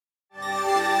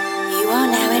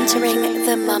entering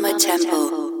the Mama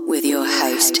Temple with your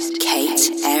host, Kate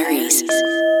Aries.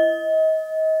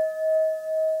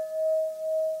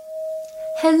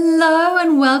 Hello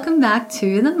and welcome back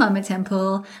to the Mama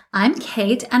Temple. I'm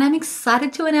Kate and I'm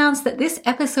excited to announce that this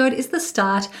episode is the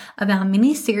start of our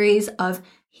mini-series of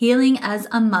Healing as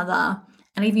a Mother.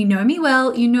 And if you know me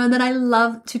well, you know that I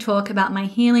love to talk about my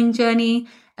healing journey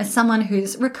as someone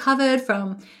who's recovered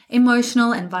from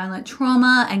emotional and violent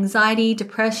trauma, anxiety,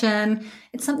 depression.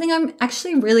 It's something I'm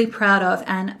actually really proud of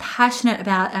and passionate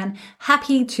about and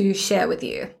happy to share with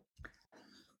you.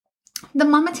 The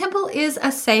Mama Temple is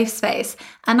a safe space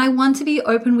and I want to be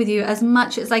open with you as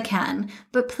much as I can,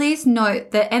 but please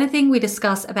note that anything we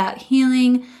discuss about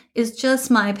healing is just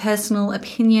my personal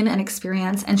opinion and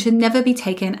experience and should never be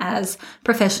taken as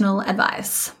professional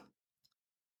advice.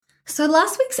 So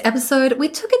last week's episode, we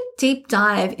took a deep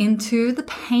dive into the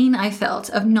pain I felt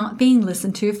of not being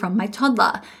listened to from my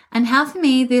toddler and how for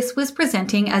me this was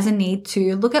presenting as a need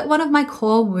to look at one of my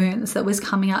core wounds that was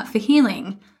coming up for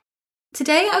healing.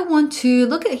 Today, I want to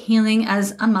look at healing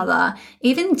as a mother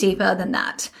even deeper than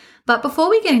that. But before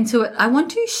we get into it, I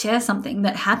want to share something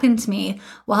that happened to me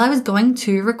while I was going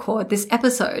to record this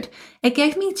episode. It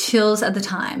gave me chills at the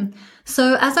time.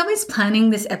 So as I was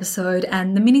planning this episode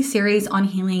and the mini-series on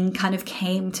healing kind of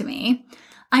came to me,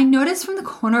 I noticed from the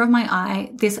corner of my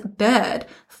eye this bird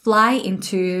fly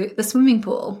into the swimming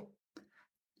pool.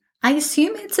 I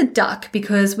assume it's a duck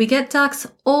because we get ducks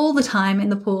all the time in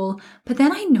the pool, but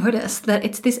then I noticed that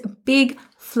it's this big,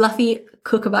 fluffy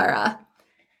kookaburra.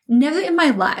 Never in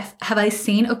my life have I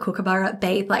seen a kookaburra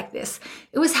bathe like this.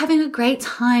 It was having a great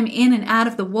time in and out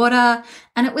of the water,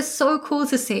 and it was so cool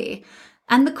to see.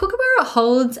 And the kookaburra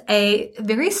holds a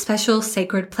very special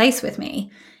sacred place with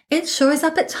me. It shows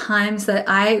up at times that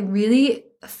I really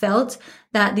felt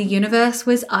that the universe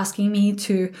was asking me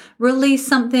to release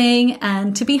something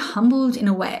and to be humbled in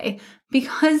a way.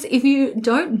 Because if you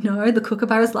don't know the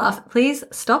kookaburra's laugh, please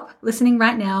stop listening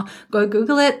right now. Go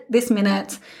Google it this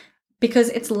minute because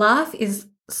its laugh is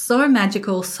so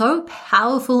magical, so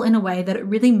powerful in a way that it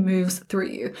really moves through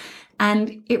you.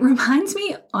 And it reminds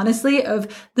me, honestly,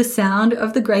 of the sound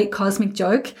of the great cosmic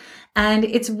joke. And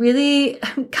it's really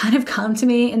kind of come to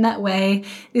me in that way,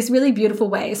 this really beautiful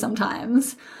way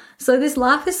sometimes. So this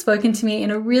laugh has spoken to me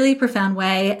in a really profound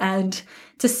way, and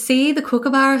to see the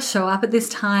kookaburra show up at this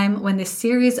time when this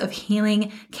series of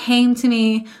healing came to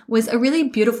me was a really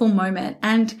beautiful moment,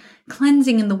 and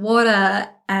cleansing in the water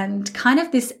and kind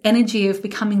of this energy of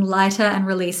becoming lighter and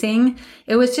releasing.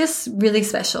 It was just really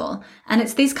special. And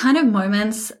it's these kind of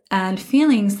moments and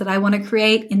feelings that I want to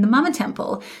create in the Mama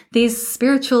Temple, these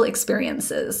spiritual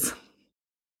experiences.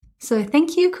 So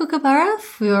thank you, Kookaburra,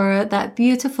 for that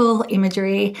beautiful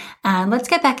imagery. And let's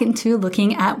get back into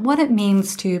looking at what it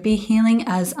means to be healing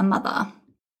as a mother.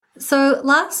 So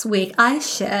last week, I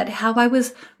shared how I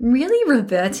was really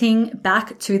reverting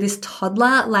back to this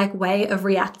toddler-like way of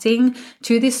reacting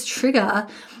to this trigger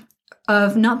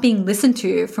of not being listened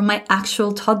to from my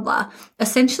actual toddler,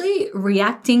 essentially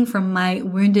reacting from my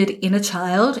wounded inner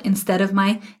child instead of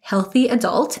my healthy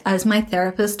adult, as my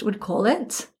therapist would call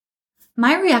it.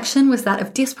 My reaction was that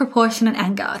of disproportionate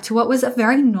anger to what was a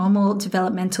very normal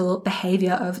developmental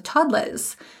behavior of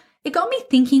toddlers. It got me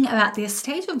thinking about this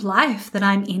stage of life that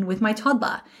I'm in with my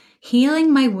toddler,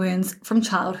 healing my wounds from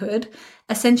childhood,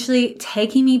 essentially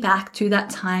taking me back to that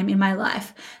time in my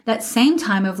life, that same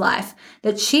time of life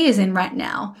that she is in right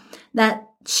now, that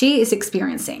she is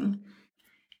experiencing.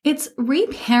 It's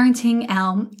reparenting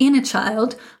our inner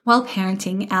child while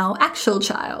parenting our actual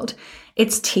child.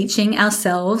 It's teaching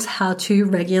ourselves how to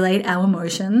regulate our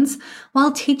emotions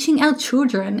while teaching our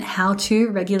children how to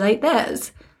regulate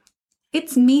theirs.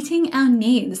 It's meeting our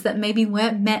needs that maybe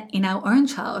weren't met in our own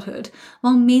childhood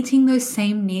while meeting those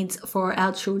same needs for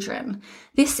our children.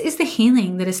 This is the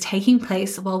healing that is taking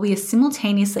place while we are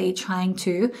simultaneously trying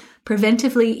to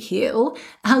preventively heal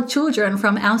our children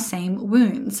from our same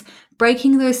wounds,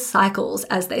 breaking those cycles,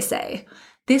 as they say.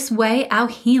 This way, our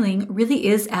healing really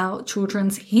is our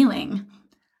children's healing.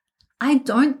 I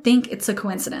don't think it's a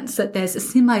coincidence that there's a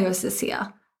symbiosis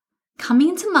here. Coming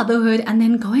into motherhood and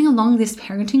then going along this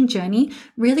parenting journey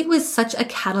really was such a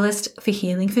catalyst for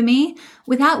healing for me,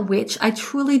 without which I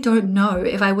truly don't know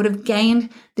if I would have gained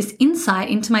this insight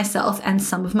into myself and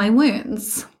some of my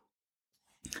wounds.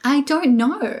 I don't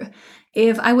know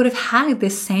if I would have had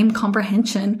this same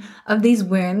comprehension of these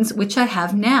wounds which I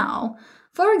have now.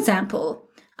 For example,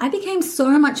 I became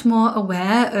so much more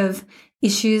aware of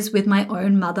issues with my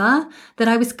own mother that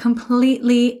I was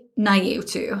completely naive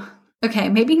to. Okay,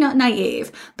 maybe not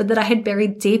naive, but that I had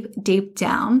buried deep, deep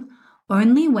down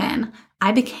only when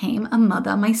I became a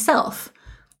mother myself.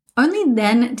 Only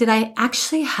then did I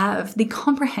actually have the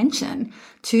comprehension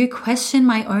to question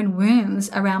my own wounds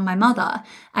around my mother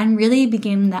and really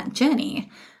begin that journey.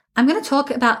 I'm going to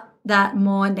talk about that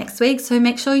more next week, so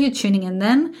make sure you're tuning in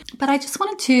then. But I just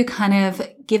wanted to kind of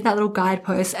give that little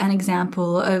guidepost an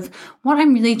example of what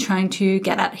I'm really trying to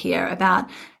get at here about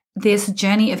this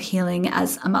journey of healing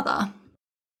as a mother.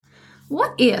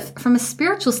 What if, from a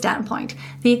spiritual standpoint,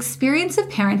 the experience of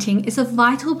parenting is a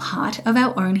vital part of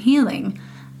our own healing?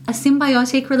 A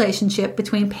symbiotic relationship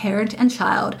between parent and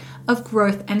child of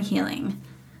growth and healing.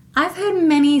 I've heard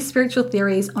many spiritual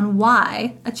theories on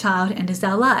why a child enters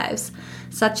our lives,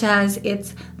 such as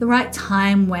it's the right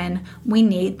time when we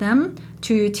need them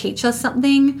to teach us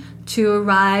something, to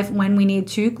arrive when we need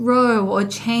to grow or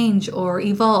change or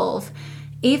evolve.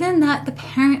 Even that the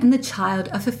parent and the child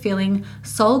are fulfilling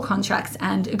soul contracts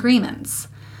and agreements.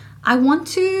 I want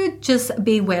to just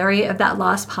be wary of that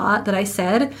last part that I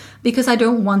said because I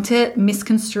don't want it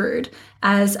misconstrued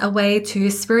as a way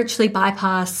to spiritually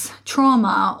bypass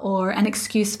trauma or an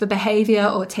excuse for behavior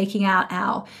or taking out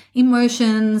our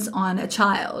emotions on a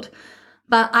child.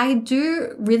 But I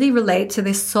do really relate to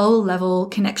this soul level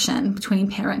connection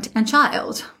between parent and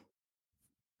child.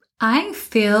 I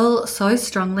feel so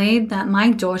strongly that my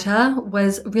daughter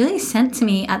was really sent to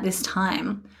me at this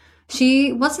time.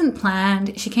 She wasn't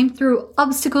planned. She came through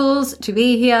obstacles to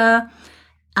be here.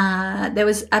 There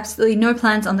was absolutely no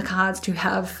plans on the cards to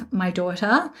have my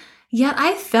daughter. Yet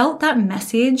I felt that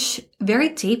message very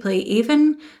deeply,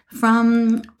 even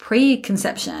from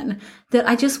preconception, that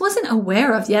I just wasn't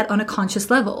aware of yet on a conscious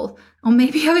level. Or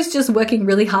maybe I was just working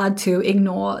really hard to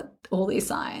ignore all these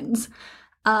signs.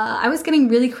 I was getting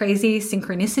really crazy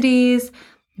synchronicities,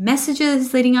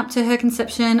 messages leading up to her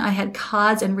conception. I had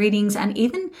cards and readings and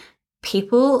even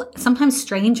people, sometimes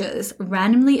strangers,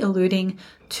 randomly alluding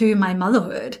to my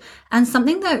motherhood. And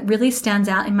something that really stands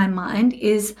out in my mind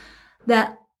is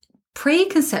that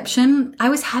pre-conception, I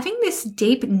was having this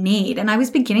deep need and I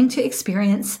was beginning to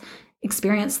experience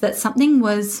that something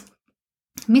was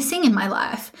missing in my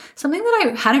life, something that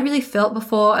I hadn't really felt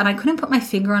before and I couldn't put my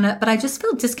finger on it, but I just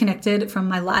felt disconnected from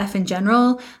my life in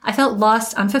general. I felt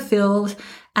lost, unfulfilled,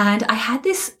 and I had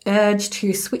this urge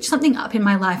to switch something up in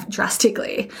my life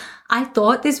drastically. I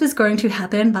thought this was going to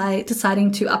happen by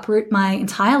deciding to uproot my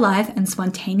entire life and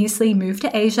spontaneously move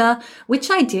to Asia,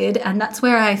 which I did, and that's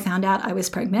where I found out I was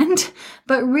pregnant.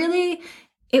 But really,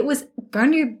 it was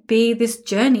going to be this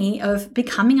journey of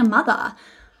becoming a mother.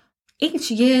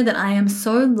 Each year that I am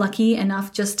so lucky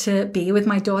enough just to be with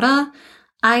my daughter,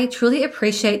 I truly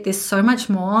appreciate this so much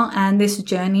more and this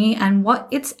journey and what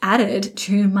it's added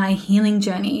to my healing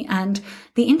journey and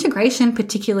the integration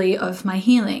particularly of my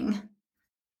healing.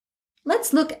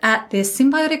 Let's look at this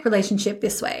symbiotic relationship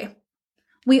this way.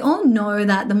 We all know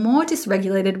that the more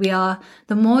dysregulated we are,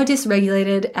 the more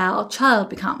dysregulated our child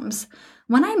becomes.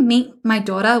 When I meet my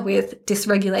daughter with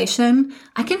dysregulation,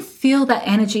 I can feel that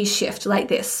energy shift like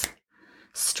this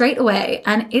straight away,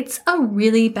 and it's a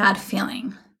really bad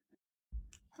feeling.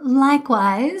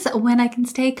 Likewise, when I can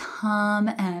stay calm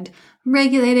and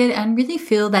regulated and really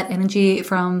feel that energy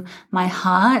from my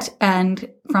heart and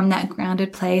from that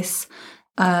grounded place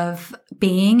of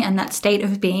being and that state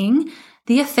of being,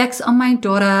 the effects on my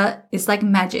daughter is like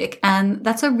magic. And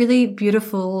that's a really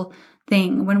beautiful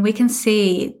thing when we can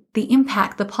see the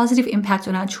impact, the positive impact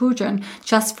on our children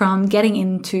just from getting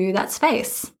into that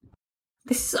space.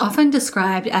 This is often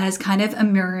described as kind of a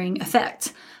mirroring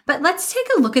effect. But let's take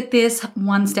a look at this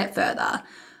one step further.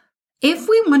 If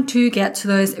we want to get to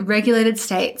those regulated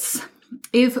states,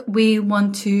 if we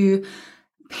want to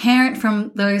parent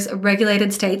from those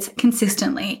regulated states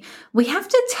consistently, we have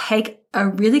to take a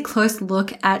really close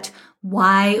look at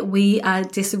why we are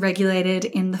dysregulated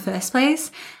in the first place.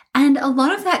 And a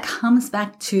lot of that comes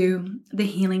back to the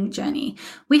healing journey.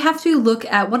 We have to look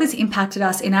at what has impacted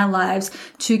us in our lives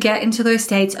to get into those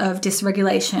states of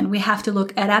dysregulation. We have to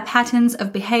look at our patterns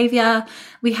of behavior.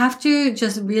 We have to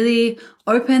just really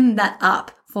open that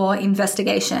up for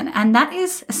investigation. And that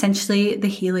is essentially the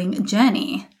healing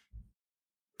journey.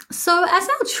 So as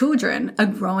our children are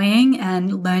growing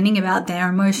and learning about their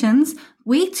emotions,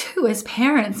 we too as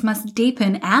parents must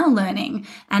deepen our learning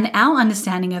and our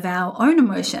understanding of our own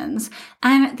emotions.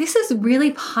 And this is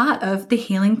really part of the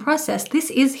healing process.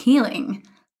 This is healing.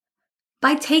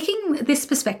 By taking this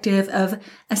perspective of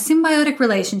a symbiotic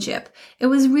relationship, it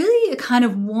was really a kind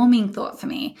of warming thought for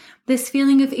me. This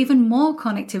feeling of even more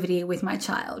connectivity with my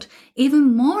child,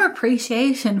 even more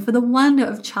appreciation for the wonder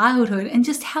of childhood and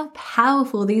just how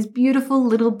powerful these beautiful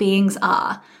little beings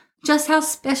are, just how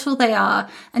special they are,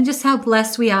 and just how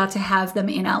blessed we are to have them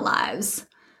in our lives.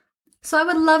 So I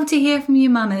would love to hear from you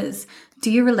mamas.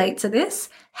 Do you relate to this?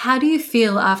 How do you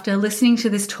feel after listening to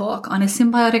this talk on a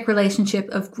symbiotic relationship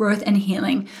of growth and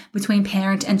healing between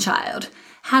parent and child?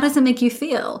 How does it make you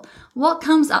feel? What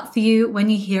comes up for you when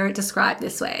you hear it described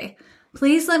this way?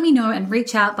 Please let me know and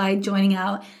reach out by joining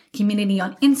our community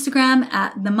on Instagram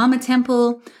at the Mama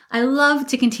Temple. I love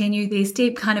to continue these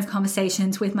deep kind of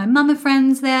conversations with my mama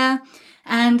friends there.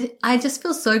 And I just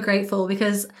feel so grateful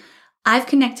because I've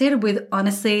connected with,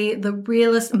 honestly, the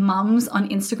realest mums on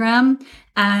Instagram,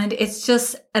 and it's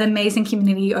just an amazing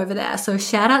community over there. So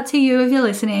shout out to you if you're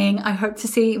listening. I hope to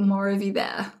see more of you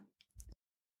there.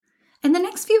 In the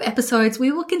next few episodes,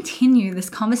 we will continue this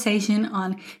conversation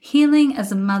on healing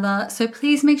as a mother, so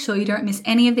please make sure you don't miss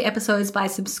any of the episodes by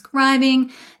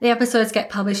subscribing. The episodes get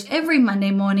published every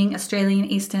Monday morning, Australian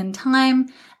Eastern Time,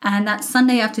 and that's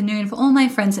Sunday afternoon for all my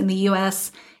friends in the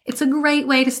US. It's a great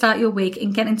way to start your week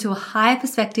and get into a higher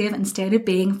perspective and state of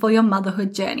being for your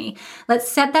motherhood journey.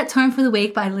 Let's set that tone for the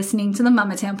week by listening to the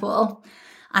Mama Temple.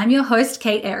 I'm your host,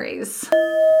 Kate Aries.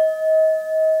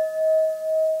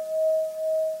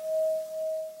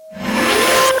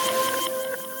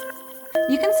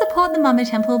 You can support the Mama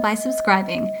Temple by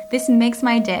subscribing. This makes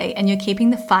my day and you're keeping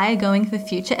the fire going for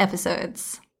future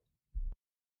episodes.